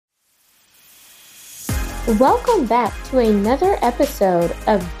Welcome back to another episode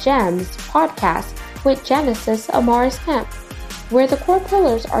of GEMS podcast with Genesis Amaris Kemp, where the core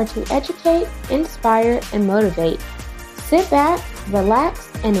pillars are to educate, inspire, and motivate. Sit back, relax,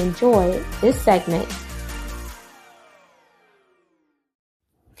 and enjoy this segment.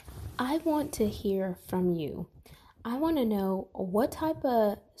 I want to hear from you. I want to know, what type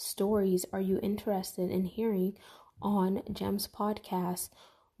of stories are you interested in hearing on GEMS podcast?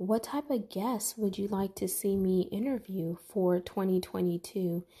 What type of guests would you like to see me interview for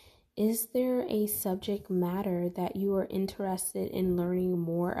 2022? Is there a subject matter that you are interested in learning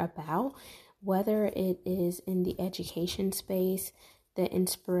more about, whether it is in the education space, the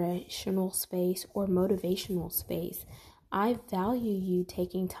inspirational space, or motivational space? I value you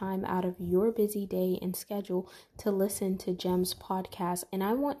taking time out of your busy day and schedule to listen to GEMS podcast, and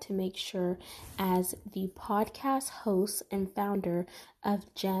I want to make sure, as the podcast host and founder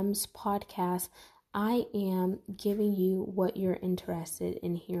of GEMS podcast, I am giving you what you're interested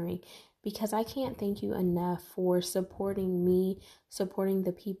in hearing, because I can't thank you enough for supporting me, supporting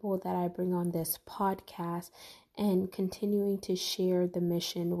the people that I bring on this podcast, and continuing to share the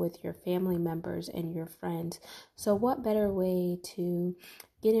mission with your family members and your friends. So what better way to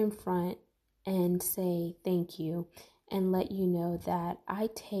get in front and say thank you and let you know that I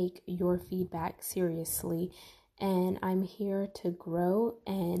take your feedback seriously, and I'm here to grow.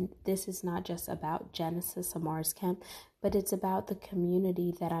 And this is not just about Genesis Amaris Kemp, but it's about the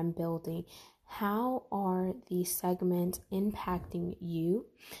community that I'm building. How are these segments impacting you?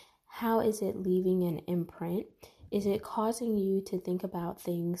 How is it leaving an imprint? Is it causing you to think about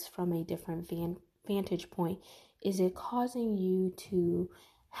things from a different vantage point? Is it causing you to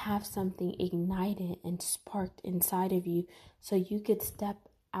have something ignited and sparked inside of you so you could step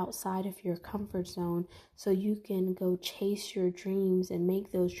outside of your comfort zone, so you can go chase your dreams and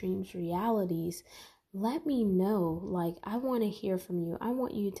make those dreams realities? Let me know. I want to hear from you. I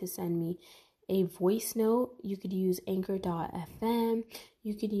want you to send me a voice note. You could use anchor.fm.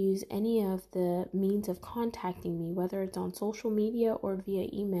 You could use any of the means of contacting me, whether it's on social media or via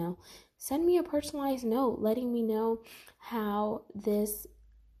email. Send me a personalized note letting me know how this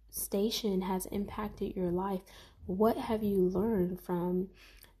station has impacted your life. What have you learned from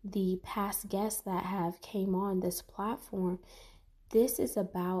the past guests that have came on this platform? This is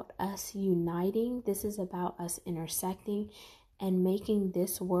about us uniting. This is about us intersecting and making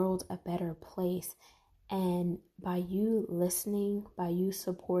this world a better place. And by you listening, by you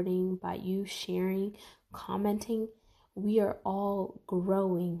supporting, by you sharing, commenting, we are all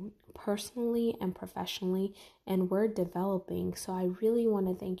growing personally and professionally, and we're developing. So I really want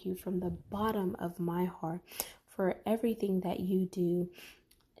to thank you from the bottom of my heart for everything that you do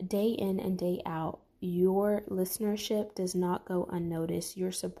day in and day out. Your listenership does not go unnoticed.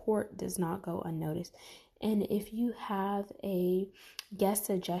 Your support does not go unnoticed. And if you have a guest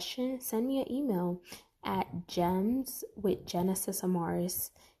suggestion, send me an email at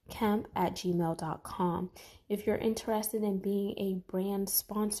gemswithgenesisamarisKemp@gmail.com. If you're interested in being a brand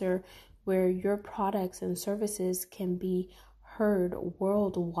sponsor where your products and services can be heard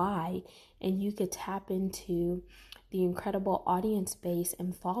worldwide, and you could tap into the incredible audience base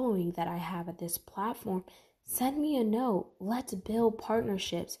and following that I have at this platform, send me a note. Let's build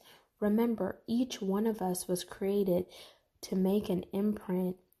partnerships. Remember, each one of us was created to make an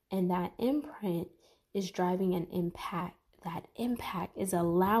imprint, and that imprint is driving an impact. That impact is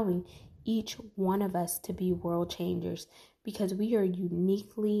allowing each one of us to be world changers, because we are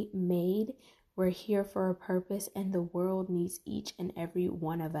uniquely made. We're here for a purpose, and the world needs each and every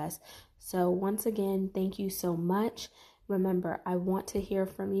one of us. So once again, thank you so much. Remember, I want to hear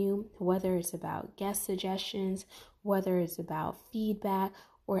from you, whether it's about guest suggestions, whether it's about feedback,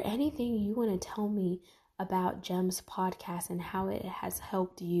 or anything you want to tell me about GEMS podcast and how it has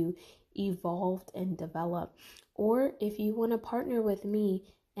helped you evolve and develop. Or if you want to partner with me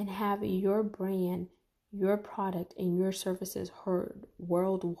and have your brand, your product, and your services heard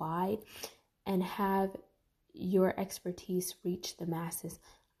worldwide, and have your expertise reach the masses,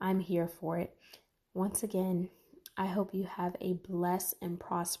 I'm here for it. Once again, I hope you have a blessed and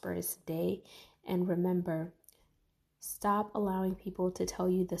prosperous day. And remember, stop allowing people to tell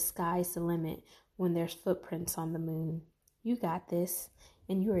you the sky's the limit when there's footprints on the moon. You got this,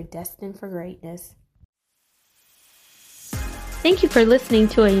 and you are destined for greatness. Thank you for listening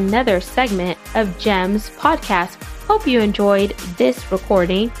to another segment of GEMS podcast. Hope you enjoyed this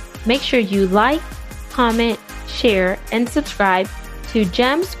recording. Make sure you like, comment, share, and subscribe to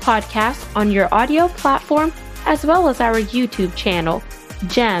GEMS podcast on your audio platform, as well as our YouTube channel,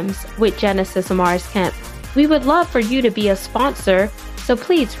 GEMS with Genesis Amaris Kemp. We would love for you to be a sponsor, so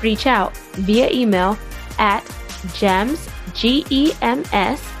please reach out via email at GEMS,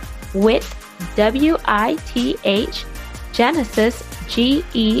 GEMS, with WITH, Genesis,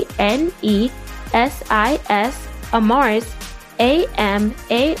 GENESIS, Amaris,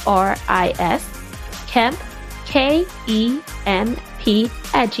 AMARIS, Kemp, KEMP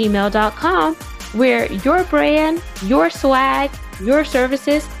 @gmail.com, where your brand, your swag, your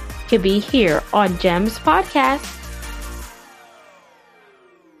services can be here on GEMS Podcast.